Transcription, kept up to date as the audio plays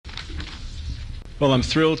Well, I'm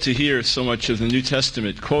thrilled to hear so much of the New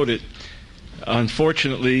Testament quoted.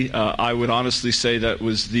 Unfortunately, I would honestly say that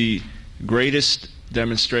was the greatest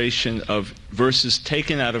demonstration of verses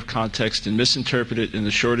taken out of context and misinterpreted in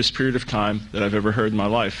the shortest period of time that I've ever heard in my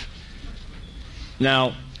life.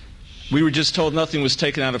 Now, we were just told nothing was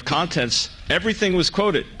taken out of context. Everything was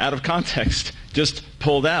quoted out of context, just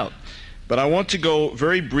pulled out. But I want to go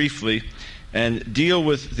very briefly and deal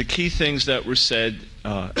with the key things that were said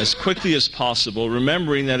as quickly as possible,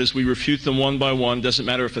 remembering that as we refute them one by one, doesn't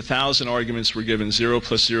matter if 1,000 arguments were given, 0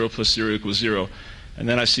 plus 0 plus 0 equals 0. And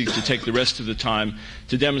then I seek to take the rest of the time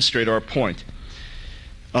to demonstrate our point.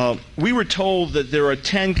 We were told that there are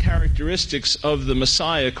 10 characteristics of the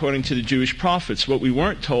Messiah according to the Jewish prophets. What we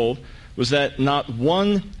weren't told was that not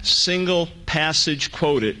one single passage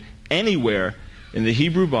quoted anywhere in the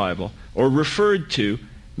Hebrew Bible or referred to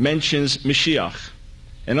mentions Mashiach.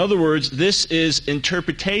 In other words, this is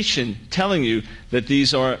interpretation telling you that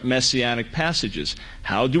these are messianic passages.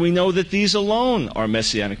 How do we know that these alone are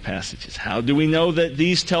messianic passages? How do we know that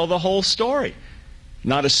these tell the whole story?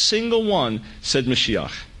 Not a single one said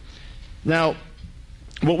Mashiach. Now,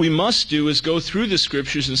 what we must do is go through the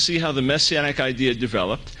scriptures and see how the messianic idea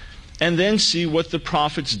developed, and then see what the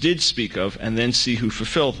prophets did speak of, and then see who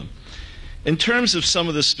fulfilled them. In terms of some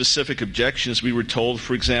of the specific objections, we were told,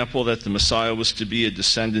 for example, that the Messiah was to be a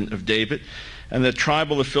descendant of David, and that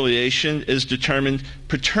tribal affiliation is determined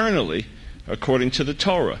paternally according to the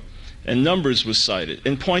Torah. And Numbers was cited.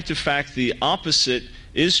 In point of fact, the opposite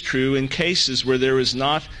is true in cases where there is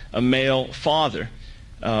not a male father,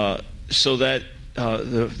 so that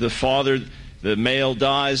the male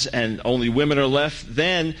dies and only women are left,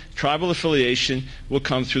 then tribal affiliation will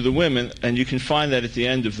come through the women, and you can find that at the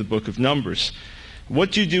end of the book of Numbers.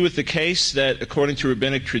 What do you do with the case that, according to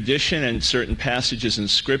rabbinic tradition and certain passages in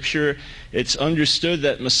Scripture, it's understood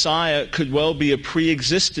that Messiah could well be a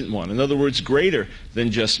pre-existent one, in other words, greater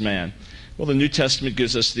than just man? Well, the New Testament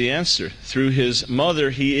gives us the answer. Through his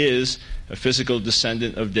mother, he is a physical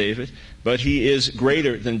descendant of David, but he is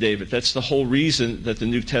greater than David. That's the whole reason that the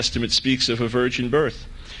New Testament speaks of a virgin birth.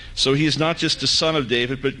 So he is not just a son of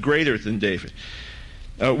David, but greater than David.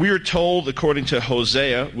 We are told, according to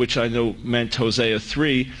Hosea, which I know meant Hosea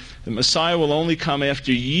 3, the Messiah will only come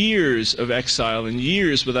after years of exile and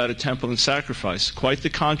years without a temple and sacrifice. Quite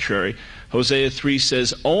the contrary. Hosea 3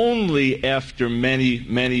 says only after many,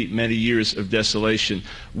 many, many years of desolation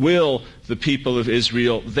will the people of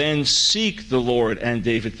Israel then seek the Lord and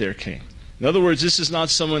David their king. In other words, this is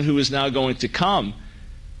not someone who is now going to come,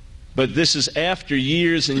 but this is after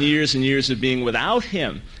years and years and years of being without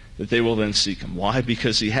him that they will then seek him. Why?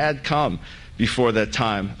 Because he had come before that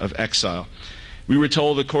time of exile. We were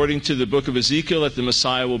told, according to the book of Ezekiel, that the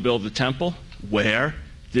Messiah will build the temple. Where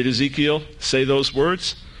did Ezekiel say those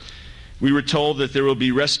words? We were told that there will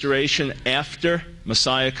be restoration after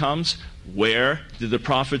Messiah comes. Where did the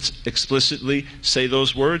prophets explicitly say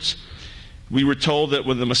those words? We were told that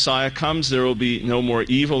when the Messiah comes, there will be no more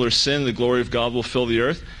evil or sin. The glory of God will fill the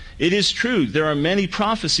earth. It is true, there are many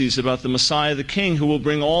prophecies about the Messiah the King who will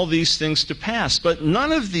bring all these things to pass. But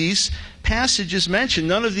none of these passages mention,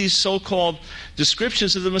 none of these so-called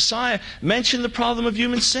descriptions of the Messiah mention the problem of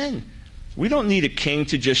human sin. We don't need a king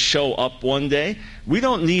to just show up one day. We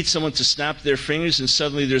don't need someone to snap their fingers and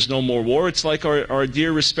suddenly there's no more war. It's like our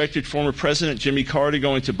dear respected former president Jimmy Carter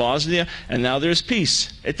going to Bosnia and now there's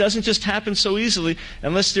peace. It doesn't just happen so easily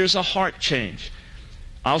unless there's a heart change.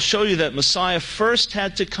 I'll show you that Messiah first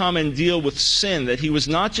had to come and deal with sin, that he was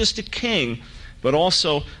not just a king, but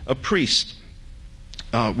also a priest.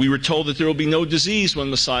 We were told that there will be no disease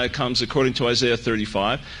when Messiah comes, according to Isaiah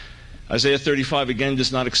 35. Isaiah 35, again,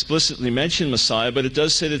 does not explicitly mention Messiah, but it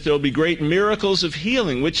does say that there will be great miracles of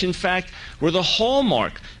healing, which, in fact, were the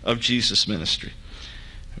hallmark of Jesus' ministry.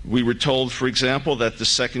 We were told, for example, that the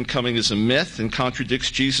second coming is a myth and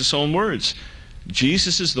contradicts Jesus' own words.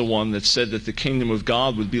 Jesus is the one that said that the kingdom of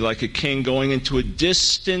God would be like a king going into a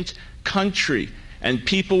distant country, and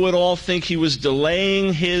people would all think he was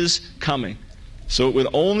delaying his coming. So it would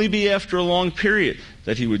only be after a long period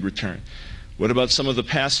that he would return. What about some of the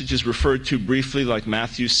passages referred to briefly, like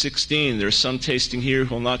Matthew 16? There are some tasting here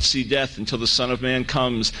who will not see death until the Son of Man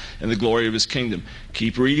comes in the glory of his kingdom.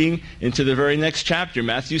 Keep reading into the very next chapter,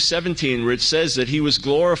 Matthew 17, where it says that he was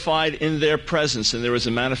glorified in their presence and there was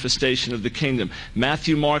a manifestation of the kingdom.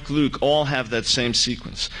 Matthew, Mark, Luke all have that same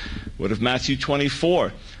sequence. What of Matthew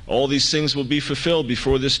 24? All these things will be fulfilled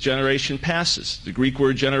before this generation passes. The Greek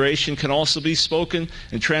word generation can also be spoken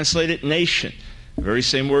and translated nation. The very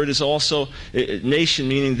same word is also nation,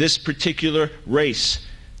 meaning this particular race.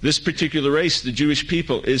 This particular race, the Jewish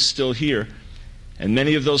people, is still here. And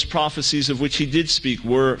many of those prophecies of which he did speak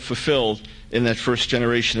were fulfilled in that first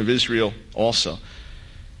generation of Israel also.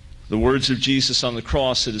 The words of Jesus on the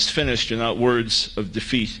cross, "It is finished," are not words of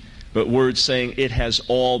defeat, but words saying it has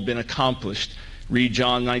all been accomplished. Read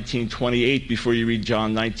John 19:28 before you read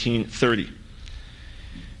John 19:30.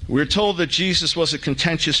 We're told that Jesus was a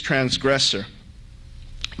contentious transgressor.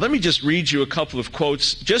 Let me just read you a couple of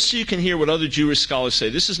quotes, just so you can hear what other Jewish scholars say.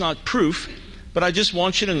 This is not proof, but I just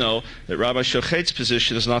want you to know that Rabbi Schochet's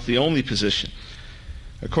position is not the only position.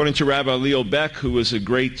 According to Rabbi Leo Beck, who was a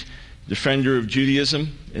great defender of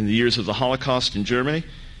Judaism in the years of the Holocaust in Germany,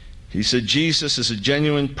 he said, Jesus is a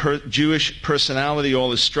genuine Jewish personality.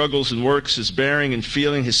 All his struggles and works, his bearing and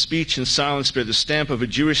feeling, his speech and silence bear the stamp of a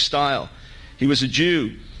Jewish style. He was a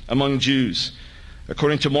Jew among Jews.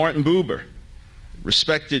 According to Martin Buber,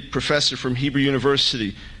 respected professor from Hebrew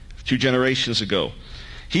University 2 generations ago,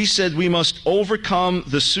 he said, we must overcome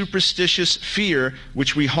the superstitious fear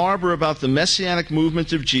which we harbor about the messianic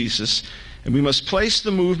movement of Jesus, and we must place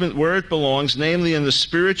the movement where it belongs, namely in the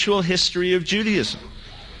spiritual history of Judaism.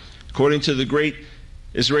 According to the great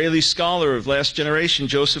Israeli scholar of last generation,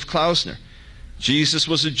 Joseph Klausner, Jesus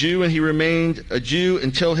was a Jew and he remained a Jew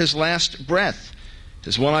until his last breath.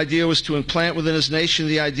 His one idea was to implant within his nation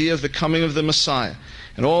the idea of the coming of the Messiah.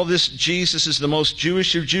 And all this, Jesus is the most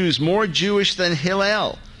Jewish of Jews, more Jewish than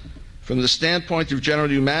Hillel. From the standpoint of general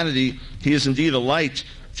humanity, he is indeed a light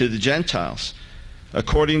to the Gentiles.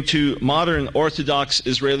 According to modern Orthodox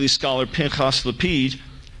Israeli scholar Pinchas Lapid,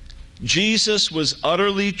 Jesus was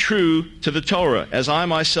utterly true to the Torah, as I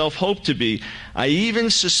myself hope to be. I even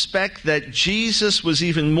suspect that Jesus was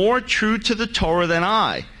even more true to the Torah than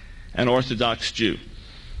I, an Orthodox Jew.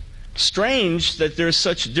 Strange that there are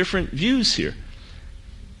such different views here.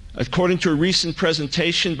 According to a recent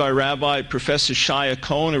presentation by Rabbi Professor Shaya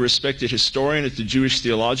Cohen, a respected historian at the Jewish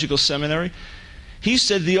Theological Seminary, he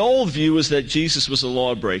said the old view was that Jesus was a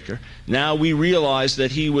lawbreaker. Now we realize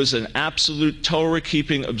that he was an absolute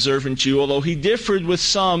Torah-keeping, observant Jew, although he differed with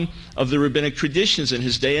some of the rabbinic traditions in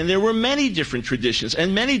his day, and there were many different traditions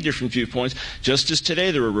and many different viewpoints, just as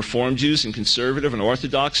today there were Reform Jews and Conservative and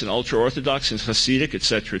Orthodox and Ultra-Orthodox and Hasidic,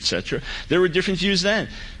 etc., etc. There were different views then.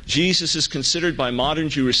 Jesus is considered by modern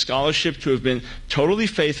Jewish scholarship to have been totally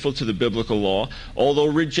faithful to the biblical law, although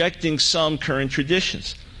rejecting some current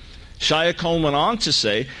traditions. Shaya Cohen went on to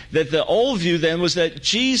say that the old view then was that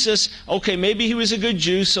Jesus, okay, maybe he was a good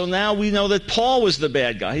Jew, so now we know that Paul was the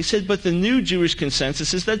bad guy. He said, but the new Jewish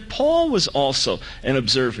consensus is that Paul was also an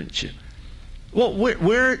observant Jew. Well,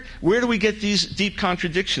 where do we get these deep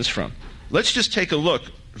contradictions from? Let's just take a look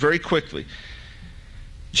very quickly.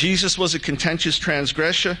 Jesus was a contentious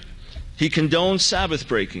transgressor. He condoned Sabbath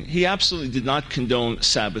breaking. He absolutely did not condone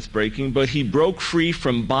Sabbath breaking, but he broke free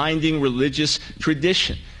from binding religious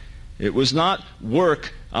tradition. It was not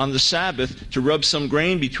work on the Sabbath to rub some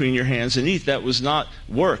grain between your hands and eat. That was not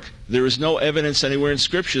work. There is no evidence anywhere in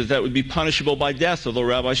Scripture that that would be punishable by death, although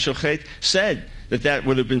Rabbi Schochet said that that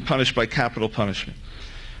would have been punished by capital punishment.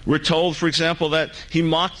 We're told, for example, that he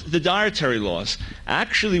mocked the dietary laws.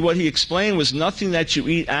 Actually, what he explained was nothing that you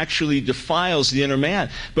eat actually defiles the inner man.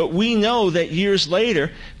 But we know that years later,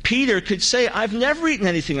 Peter could say, I've never eaten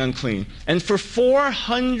anything unclean. And for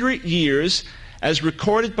 400 years, as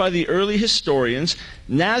recorded by the early historians,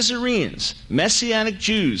 Nazarenes, Messianic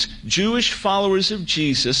Jews, Jewish followers of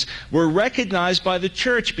Jesus, were recognized by the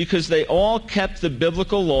church because they all kept the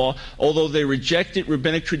biblical law, although they rejected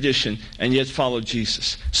rabbinic tradition and yet followed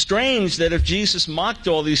Jesus. Strange that if Jesus mocked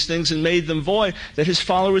all these things and made them void, that his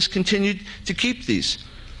followers continued to keep these.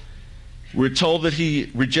 We're told that he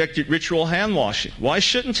rejected ritual hand washing. Why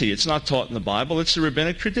shouldn't he? It's not taught in the Bible. It's a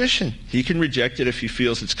rabbinic tradition. He can reject it if he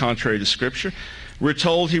feels it's contrary to Scripture. We're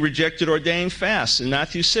told he rejected ordained fasts in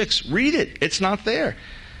Matthew 6. Read it. It's not there.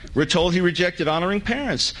 We're told he rejected honoring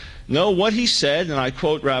parents. No, what he said, and I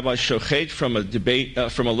quote Rabbi Schochet from a debate,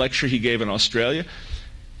 from a lecture he gave in Australia,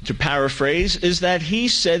 to paraphrase, is that he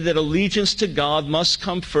said that allegiance to God must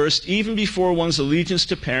come first, even before one's allegiance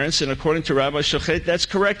to parents. And according to Rabbi Schochet, that's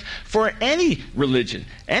correct for any religion.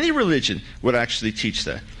 Any religion would actually teach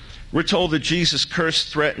that. We're told that Jesus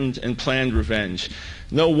cursed, threatened, and planned revenge.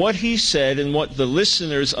 No, what he said and what the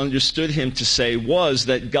listeners understood him to say was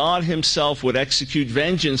that God himself would execute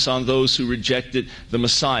vengeance on those who rejected the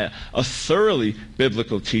Messiah. A thoroughly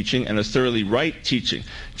biblical teaching and a thoroughly right teaching.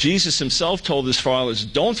 Jesus himself told his followers,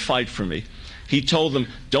 don't fight for me. He told them,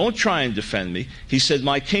 don't try and defend me. He said,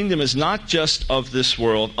 my kingdom is not just of this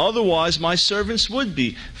world. Otherwise, my servants would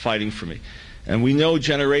be fighting for me. And we know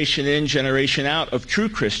generation in, generation out of true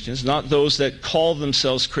Christians, not those that called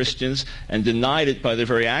themselves Christians and denied it by their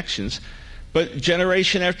very actions, but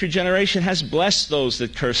generation after generation has blessed those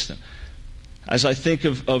that curse them. As I think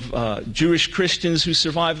of Jewish Christians who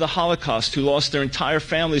survived the Holocaust, who lost their entire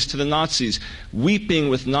families to the Nazis, weeping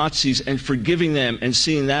with Nazis and forgiving them and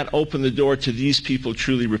seeing that open the door to these people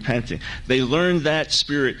truly repenting. They learned that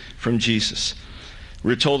spirit from Jesus.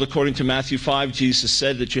 We're told, according to Matthew 5, Jesus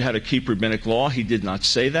said that you had to keep rabbinic law. He did not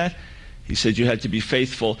say that. He said you had to be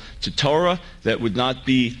faithful to Torah, that would not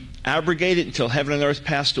be abrogated until heaven and earth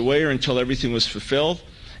passed away or until everything was fulfilled.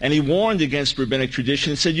 And he warned against rabbinic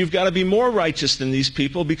tradition and said, you've got to be more righteous than these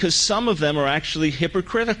people because some of them are actually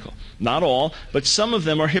hypocritical. Not all, but some of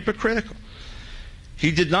them are hypocritical. He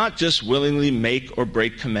did not just willingly make or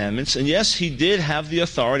break commandments. And yes, he did have the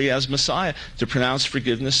authority as Messiah to pronounce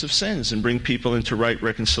forgiveness of sins and bring people into right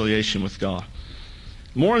reconciliation with God.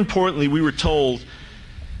 More importantly, we were told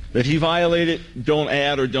that he violated don't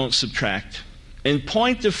add or don't subtract. In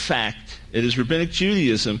point of fact, it is Rabbinic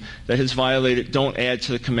Judaism that has violated don't add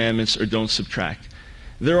to the commandments or don't subtract.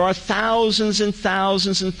 There are thousands and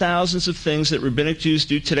thousands and thousands of things that Rabbinic Jews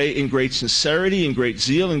do today in great sincerity, in great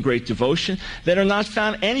zeal, in great devotion that are not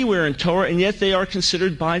found anywhere in Torah, and yet they are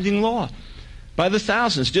considered binding law. By the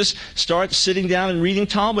thousands. Just start sitting down and reading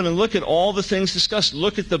Talmud and look at all the things discussed.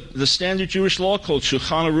 Look at the standard Jewish law code,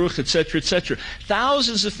 Shulchan Aruch, etc., etc.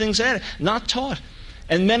 Thousands of things added, not taught.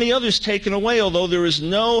 And many others taken away, although there is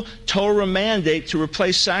no Torah mandate to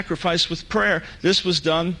replace sacrifice with prayer. This was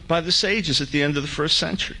done by the sages at the end of the first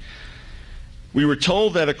century. We were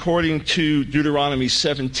told that according to Deuteronomy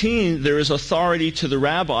 17, there is authority to the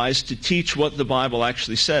rabbis to teach what the Bible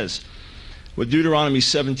actually says. What Deuteronomy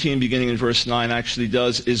 17, beginning in verse 9, actually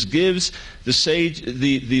does is gives the sage,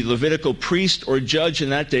 the Levitical priest or judge in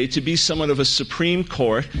that day to be somewhat of a supreme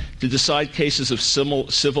court to decide cases of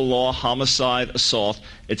civil law, homicide, assault,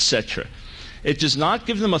 etc. It does not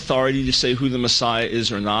give them authority to say who the Messiah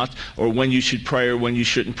is or not, or when you should pray or when you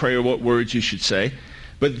shouldn't pray, or what words you should say.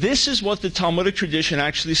 But this is what the Talmudic tradition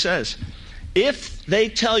actually says. If they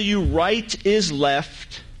tell you right is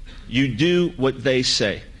left, you do what they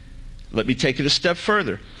say. Let me take it a step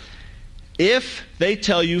further. If they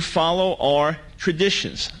tell you follow our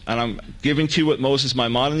traditions, and I'm giving to you what Moses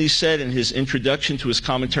Maimonides said in his introduction to his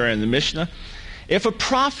commentary on the Mishnah, if a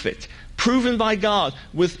prophet proven by God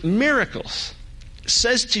with miracles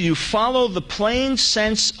says to you follow the plain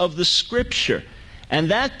sense of the Scripture,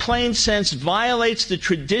 and that plain sense violates the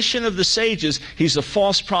tradition of the sages, he's a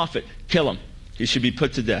false prophet. Kill him. He should be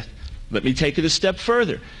put to death. Let me take it a step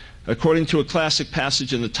further. According to a classic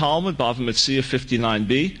passage in the Talmud, Bava Metzia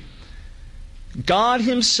 59b, God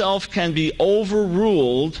himself can be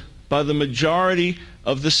overruled by the majority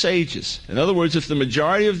of the sages. In other words, if the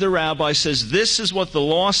majority of the rabbi says this is what the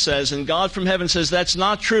law says, and God from heaven says that's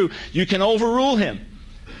not true, you can overrule him.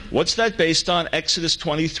 What's that based on? Exodus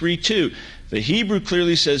 23:2. The Hebrew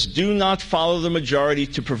clearly says, do not follow the majority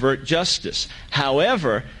to pervert justice.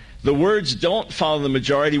 However, the words don't follow the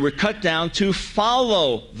majority were cut down to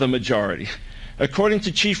follow the majority. According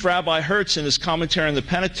to Chief Rabbi Hertz in his commentary on the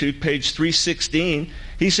Pentateuch, page 316,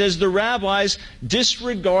 he says the rabbis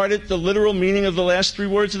disregarded the literal meaning of the last three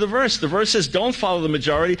words of the verse. The verse says don't follow the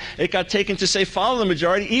majority. It got taken to say follow the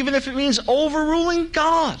majority, even if it means overruling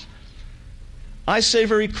God. I say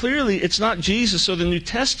very clearly it's not Jesus or the New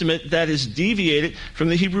Testament that is deviated from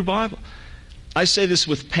the Hebrew Bible. I say this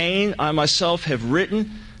with pain. I myself have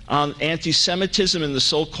written on anti-Semitism in the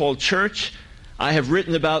so-called church. I have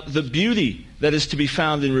written about the beauty that is to be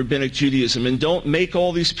found in Rabbinic Judaism, and don't make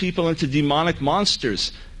all these people into demonic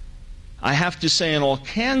monsters. I have to say in all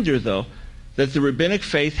candor, though, that the Rabbinic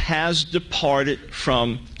faith has departed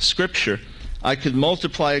from Scripture. I could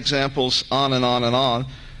multiply examples on and on and on.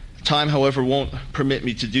 Time, however, won't permit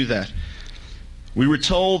me to do that. We were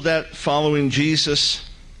told that following Jesus,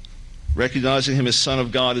 recognizing him as Son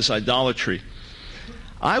of God, is idolatry.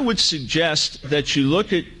 I would suggest that you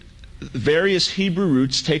look at various Hebrew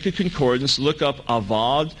roots, take a concordance, look up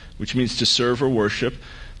avad, which means to serve or worship,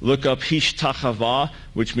 look up hishtachava,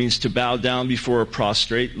 which means to bow down before or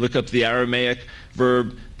prostrate, look up the Aramaic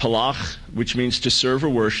verb palach, which means to serve or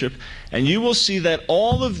worship, and you will see that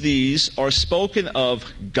all of these are spoken of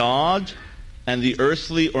God and the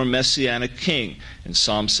earthly or messianic king, in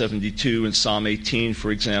Psalm 72 and Psalm 18,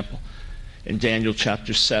 for example, in Daniel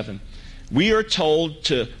chapter 7. We are told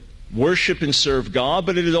to worship and serve God,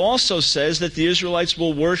 but it also says that the Israelites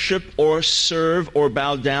will worship or serve or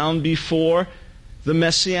bow down before the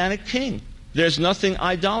Messianic King. There's nothing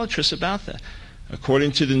idolatrous about that.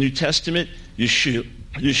 According to the New Testament,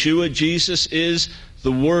 Yeshua, Jesus, is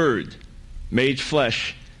the Word made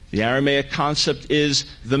flesh. The Aramaic concept is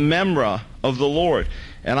the memra of the Lord.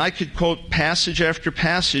 And I could quote passage after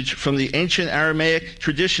passage from the ancient Aramaic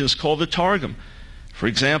traditions called the Targum. For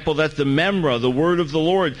example, that the Memra, the word of the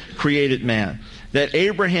Lord, created man. That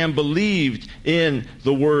Abraham believed in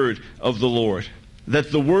the word of the Lord.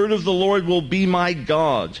 That the word of the Lord will be my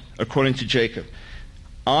God, according to Jacob.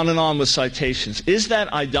 On and on with citations. Is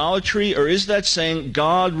that idolatry, or is that saying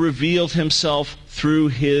God revealed himself through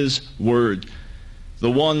his word?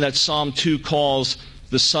 The one that Psalm 2 calls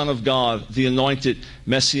the Son of God, the anointed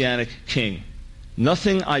Messianic King.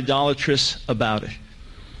 Nothing idolatrous about it.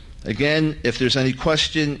 Again, if there's any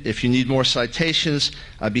question, if you need more citations,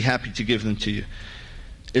 I'd be happy to give them to you.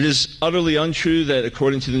 It is utterly untrue that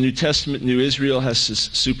according to the New Testament, New Israel has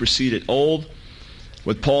superseded Old.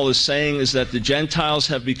 What Paul is saying is that the Gentiles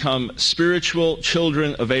have become spiritual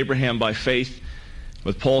children of Abraham by faith.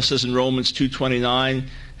 What Paul says in Romans 2:29,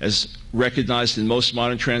 as recognized in most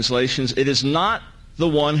modern translations, it is not the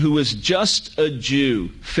one who is just a Jew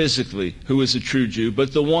physically who is a true Jew,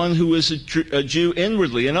 but the one who is a Jew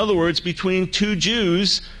inwardly. In other words, between two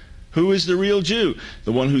Jews, who is the real Jew?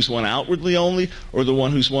 The one who's one outwardly only, or the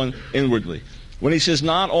one who's one inwardly? When he says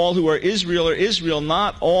not all who are Israel,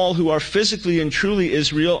 not all who are physically and truly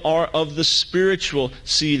Israel are of the spiritual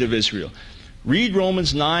seed of Israel. Read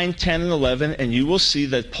Romans 9, 10, and 11, and you will see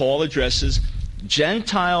that Paul addresses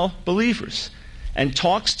Gentile believers and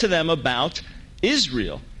talks to them about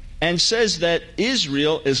Israel, and says that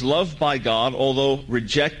Israel is loved by God, although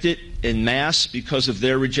rejected en masse because of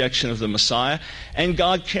their rejection of the Messiah, and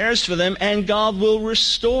God cares for them, and God will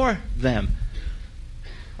restore them.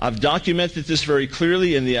 I've documented this very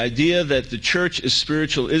clearly, and the idea that the church is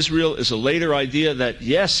spiritual Israel is a later idea that,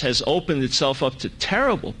 yes, has opened itself up to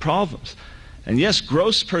terrible problems, and yes,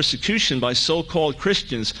 gross persecution by so-called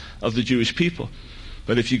Christians of the Jewish people.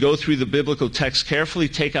 But if you go through the biblical text carefully,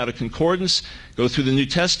 take out a concordance, go through the New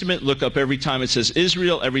Testament, look up every time it says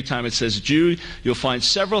Israel, every time it says Jew, you'll find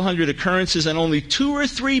several hundred occurrences and only 2 or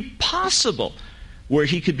 3 possible where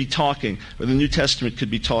he could be talking, or the New Testament could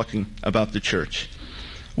be talking about the church.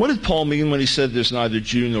 What did Paul mean when he said there's neither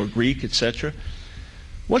Jew nor Greek, etc.?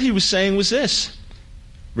 What he was saying was this.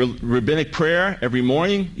 Rabbinic prayer every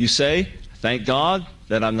morning, you say, thank God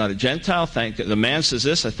that I'm not a Gentile. The man says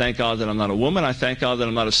this, I thank God that I'm not a woman. I thank God that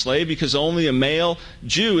I'm not a slave, because only a male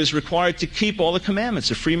Jew is required to keep all the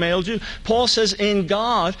commandments, a free male Jew. Paul says in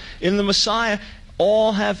God, in the Messiah,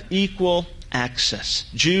 all have equal access.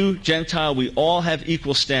 Jew, Gentile, we all have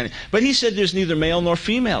equal standing. But he said there's neither male nor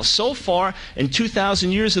female. So far, in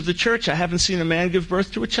 2,000 years of the church, I haven't seen a man give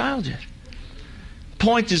birth to a child yet.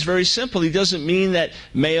 Point is very simple. He doesn't mean that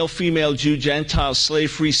male, female, Jew, Gentile,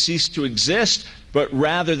 slave, free cease to exist, but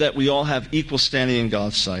rather that we all have equal standing in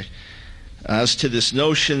God's sight. As to this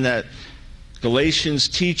notion that Galatians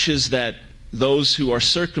teaches that those who are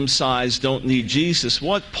circumcised don't need Jesus,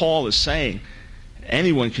 what Paul is saying,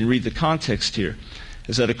 anyone can read the context here,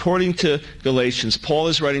 is that according to Galatians, Paul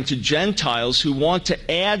is writing to Gentiles who want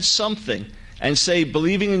to add something and say,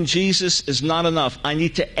 believing in Jesus is not enough. I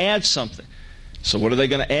need to add something. So what are they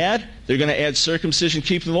going to add? They're going to add circumcision,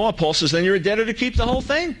 keeping the law. Paul says, then you're a debtor to keep the whole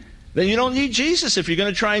thing. Then you don't need Jesus. If you're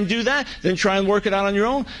going to try and do that, then try and work it out on your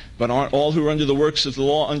own. But aren't all who are under the works of the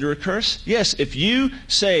law under a curse? Yes, if you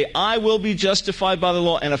say, I will be justified by the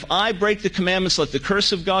law, and if I break the commandments, let the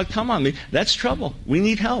curse of God come on me, that's trouble. We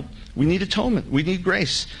need help. We need atonement. We need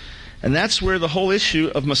grace. And that's where the whole issue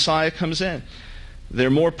of Messiah comes in. There are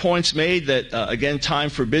more points made that, again, time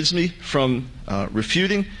forbids me from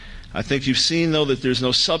refuting. I think you've seen, though, that there's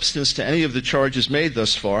no substance to any of the charges made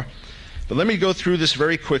thus far. But let me go through this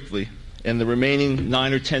very quickly in the remaining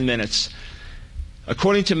 9 or 10 minutes.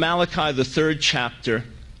 According to Malachi, the 3rd chapter,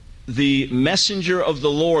 the messenger of the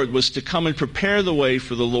Lord was to come and prepare the way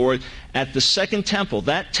for the Lord at the second temple.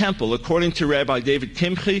 That temple, according to Rabbi David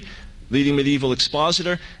Kimchi, leading medieval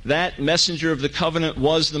expositor, that messenger of the covenant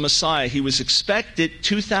was the Messiah. He was expected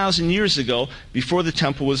 2,000 years ago before the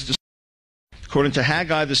temple was destroyed. According to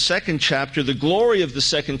Haggai, the 2nd chapter, the glory of the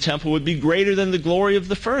second temple would be greater than the glory of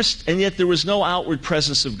the first. And yet there was no outward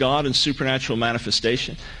presence of God and supernatural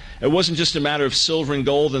manifestation. It wasn't just a matter of silver and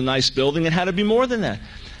gold and a nice building. It had to be more than that.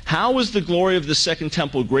 How was the glory of the second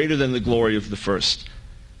temple greater than the glory of the first?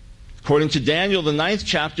 According to Daniel, the 9th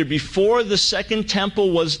chapter, before the second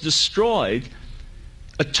temple was destroyed,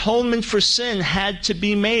 atonement for sin had to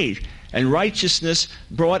be made and righteousness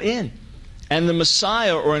brought in. And the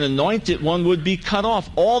Messiah, or an anointed one, would be cut off.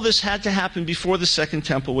 All this had to happen before the second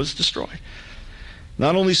temple was destroyed.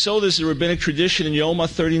 Not only so, there's a rabbinic tradition in Yoma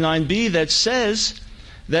 39b that says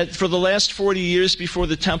that for the last 40 years before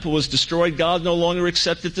the temple was destroyed, God no longer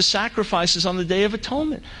accepted the sacrifices on the Day of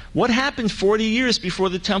Atonement. What happened 40 years before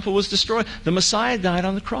the temple was destroyed? The Messiah died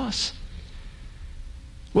on the cross.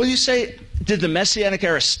 Well, you say, did the Messianic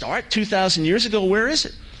era start 2,000 years ago? Where is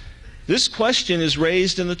it? This question is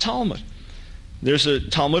raised in the Talmud. There's a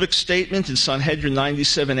Talmudic statement in Sanhedrin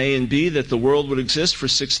 97a and b that the world would exist for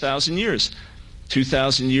 6,000 years.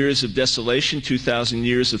 2,000 years of desolation, 2,000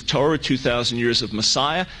 years of Torah, 2,000 years of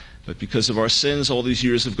Messiah, but because of our sins, all these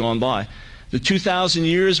years have gone by. The 2,000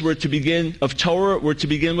 years of Torah were to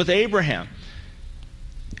begin with Abraham.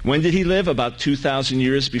 When did he live? About 2,000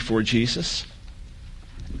 years before Jesus.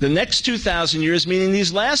 The next 2,000 years, meaning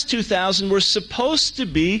these last 2,000, were supposed to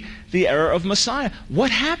be the era of Messiah. What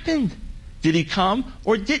happened? Did he come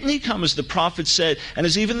or didn't he come, as the prophet said, and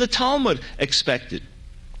as even the Talmud expected?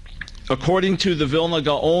 According to the Vilna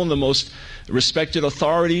Gaon, the most respected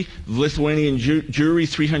authority of Lithuanian Jewry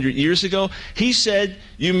 300 years ago, he said,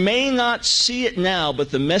 you may not see it now, but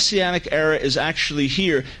the Messianic era is actually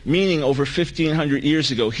here, meaning over 1,500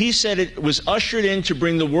 years ago. He said it was ushered in to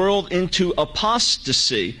bring the world into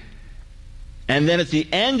apostasy, and then at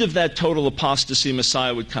the end of that total apostasy,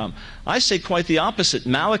 Messiah would come. I say quite the opposite.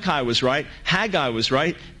 Malachi was right, Haggai was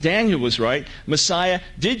right, Daniel was right. Messiah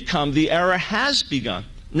did come. The era has begun.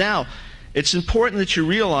 Now, it's important that you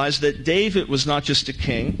realize that David was not just a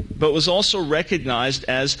king, but was also recognized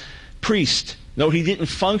as priest. No, he didn't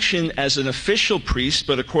function as an official priest,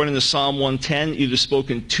 but according to Psalm 110, either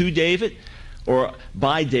spoken to David or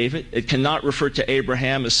by David. It cannot refer to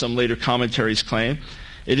Abraham, as some later commentaries claim.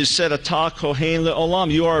 It is said, Atah Kohen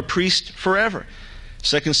le'olam, you are a priest forever.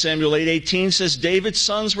 2 Samuel 8:18 says, David's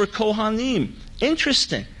sons were Kohanim.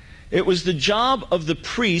 Interesting. It was the job of the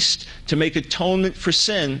priest to make atonement for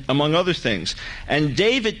sin, among other things. And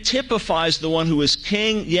David typifies the one who is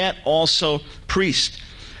king, yet also priest.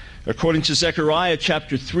 According to Zechariah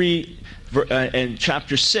chapter 3 and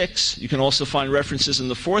chapter 6, you can also find references in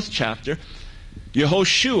the 4th chapter,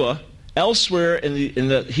 Yehoshua, elsewhere in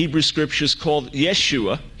the Hebrew scriptures called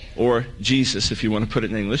Yeshua, or Jesus if you want to put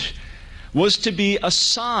it in English, was to be a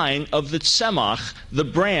sign of the tzemach, the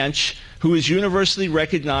branch, who is universally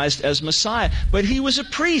recognized as Messiah. But he was a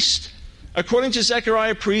priest. According to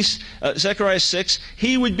Zechariah 6,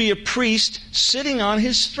 he would be a priest sitting on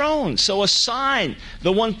his throne. So a sign,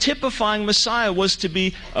 the one typifying Messiah, was to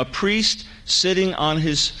be a priest sitting on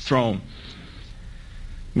his throne.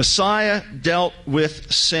 Messiah dealt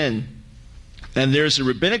with sin. And there's a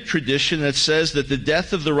rabbinic tradition that says that the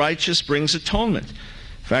death of the righteous brings atonement.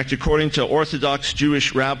 In fact, according to Orthodox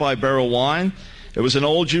Jewish Rabbi Beryl Wein, it was an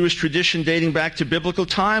old Jewish tradition dating back to biblical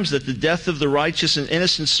times that the death of the righteous and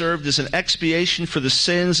innocent served as an expiation for the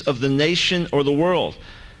sins of the nation or the world.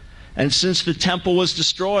 And since the temple was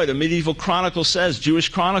destroyed, a medieval chronicle says, Jewish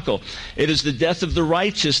chronicle, it is the death of the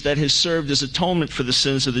righteous that has served as atonement for the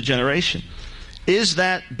sins of the generation. Is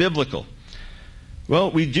that biblical?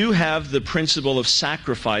 Well, we do have the principle of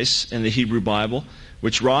sacrifice in the Hebrew Bible,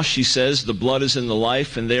 which Rashi says the blood is in the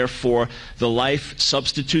life, and therefore the life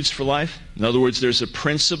substitutes for life. In other words, there's a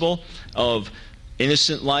principle of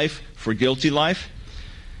innocent life for guilty life.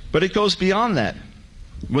 But it goes beyond that.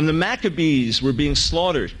 When the Maccabees were being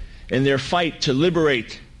slaughtered in their fight to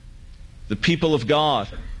liberate the people of God,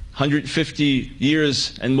 150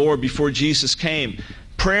 years and more before Jesus came,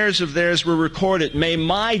 prayers of theirs were recorded. May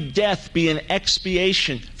my death be an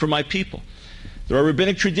expiation for my people. There are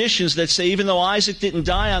rabbinic traditions that say even though Isaac didn't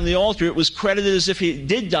die on the altar, it was credited as if he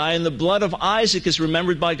did die, and the blood of Isaac is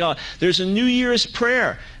remembered by God. There's a New Year's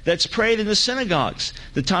prayer that's prayed in the synagogues,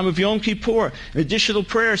 the time of Yom Kippur, an additional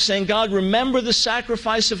prayer saying, God, remember the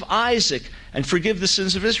sacrifice of Isaac and forgive the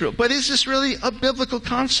sins of Israel. But is this really a biblical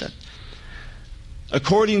concept?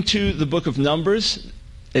 According to the book of Numbers,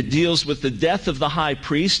 it deals with the death of the high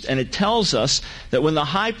priest, and it tells us that when the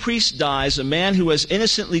high priest dies, a man who has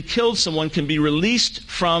innocently killed someone can be released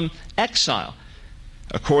from exile.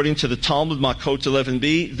 According to the Talmud Makot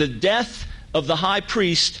 11b, the death of the high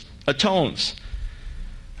priest atones.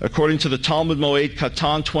 According to the Talmud Moed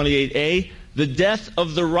Katan 28a, the death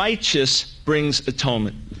of the righteous brings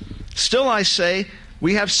atonement. Still, I say,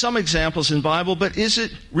 we have some examples in the Bible, but is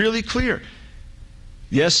it really clear?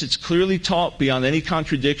 Yes, it's clearly taught beyond any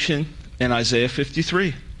contradiction in Isaiah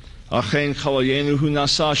 53. Achen chalayenu hu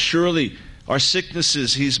nasa, surely our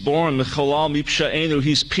sicknesses he's borne, mechalal mipsha'enu,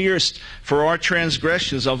 he's pierced for our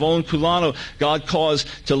transgressions, avon kulano, God caused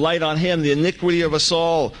to light on him the iniquity of us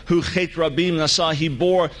all, hu chet rabim nasa, he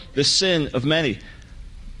bore the sin of many.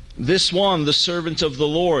 This one, the servant of the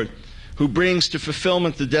Lord, who brings to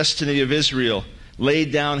fulfillment the destiny of Israel,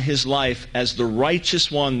 laid down his life as the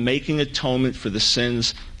righteous one making atonement for the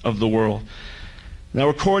sins of the world. Now,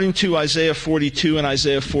 according to Isaiah 42 and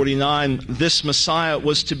Isaiah 49, this Messiah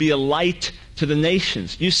was to be a light to the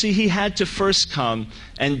nations. You see, he had to first come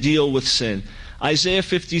and deal with sin. Isaiah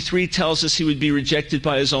 53 tells us he would be rejected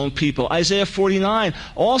by his own people. Isaiah 49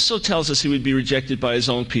 also tells us he would be rejected by his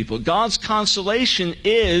own people. God's consolation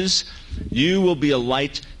is, you will be a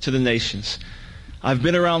light to the nations. I've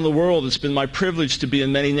been around the world. It's been my privilege to be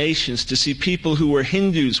in many nations, to see people who were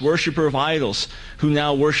Hindus, worshiper of idols, who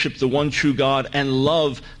now worship the one true God and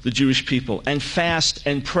love the Jewish people and fast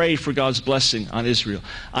and pray for God's blessing on Israel.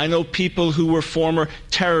 I know people who were former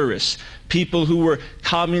terrorists, people who were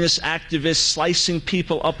communist activists slicing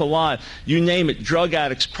people up alive. You name it, drug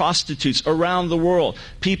addicts, prostitutes around the world,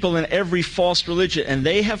 people in every false religion, and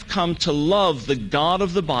they have come to love the God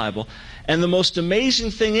of the Bible. And the most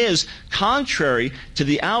amazing thing is, contrary to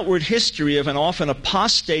the outward history of an often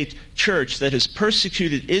apostate church that has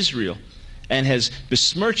persecuted Israel and has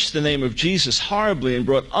besmirched the name of Jesus horribly and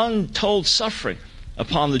brought untold suffering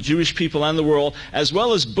upon the Jewish people and the world, as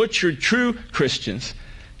well as butchered true Christians,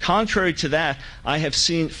 contrary to that, I have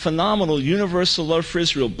seen phenomenal universal love for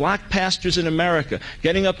Israel. Black pastors in America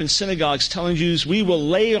getting up in synagogues telling Jews, we will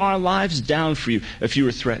lay our lives down for you if you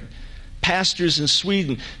are threatened. Pastors in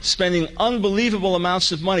Sweden spending unbelievable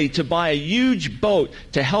amounts of money to buy a huge boat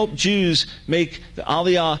to help Jews make the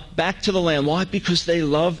Aliyah back to the land. Why? Because they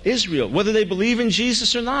love Israel, whether they believe in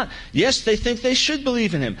Jesus or not. Yes, they think they should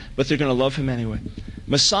believe in him, but they're going to love him anyway.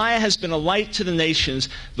 Messiah has been a light to the nations.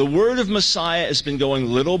 The word of Messiah has been going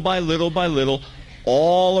little by little by little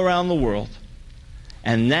all around the world.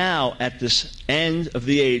 And now, at this end of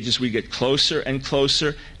the age, as we get closer and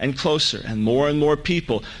closer and closer, and more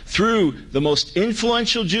people, through the most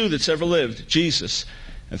influential Jew that's ever lived, Jesus,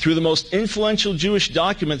 and through the most influential Jewish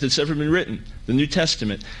document that's ever been written, the New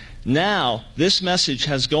Testament, now this message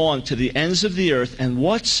has gone to the ends of the earth. And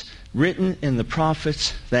what's written in the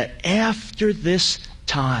prophets? That after this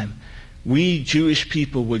time, we Jewish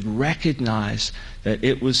people would recognize that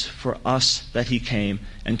it was for us that he came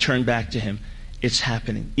and turned back to him. It's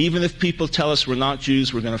happening. Even if people tell us we're not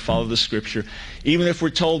Jews, we're going to follow the Scripture. Even if we're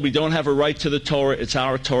told we don't have a right to the Torah, it's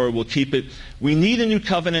our Torah, we'll keep it. We need a new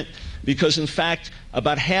covenant because, in fact,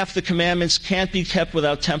 about half the commandments can't be kept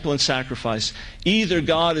without temple and sacrifice. Either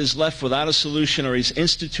God is left without a solution or he's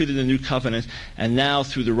instituted a new covenant, and now,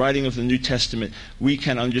 through the writing of the New Testament, we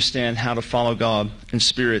can understand how to follow God in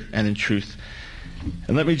spirit and in truth.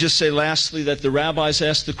 And let me just say lastly that the rabbis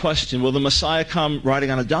asked the question, will the Messiah come riding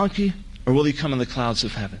on a donkey? Or will he come in the clouds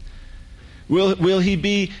of heaven? Will he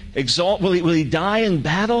be exalted? Will he die in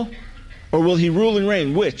battle? Or will he rule and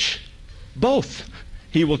reign? Which? Both.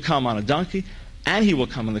 He will come on a donkey and he will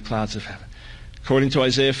come in the clouds of heaven. According to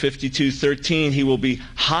Isaiah 52:13, he will be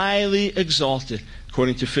highly exalted.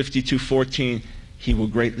 According to 52:14, he will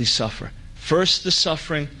greatly suffer. First the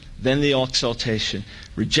suffering, then the exaltation.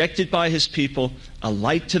 Rejected by his people, a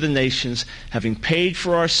light to the nations, having paid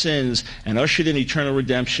for our sins and ushered in eternal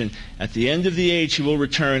redemption. At the end of the age, he will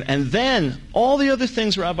return, and then all the other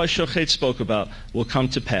things Rabbi Schochet spoke about will come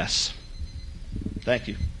to pass. Thank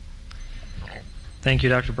you. Thank you,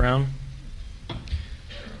 Dr. Brown.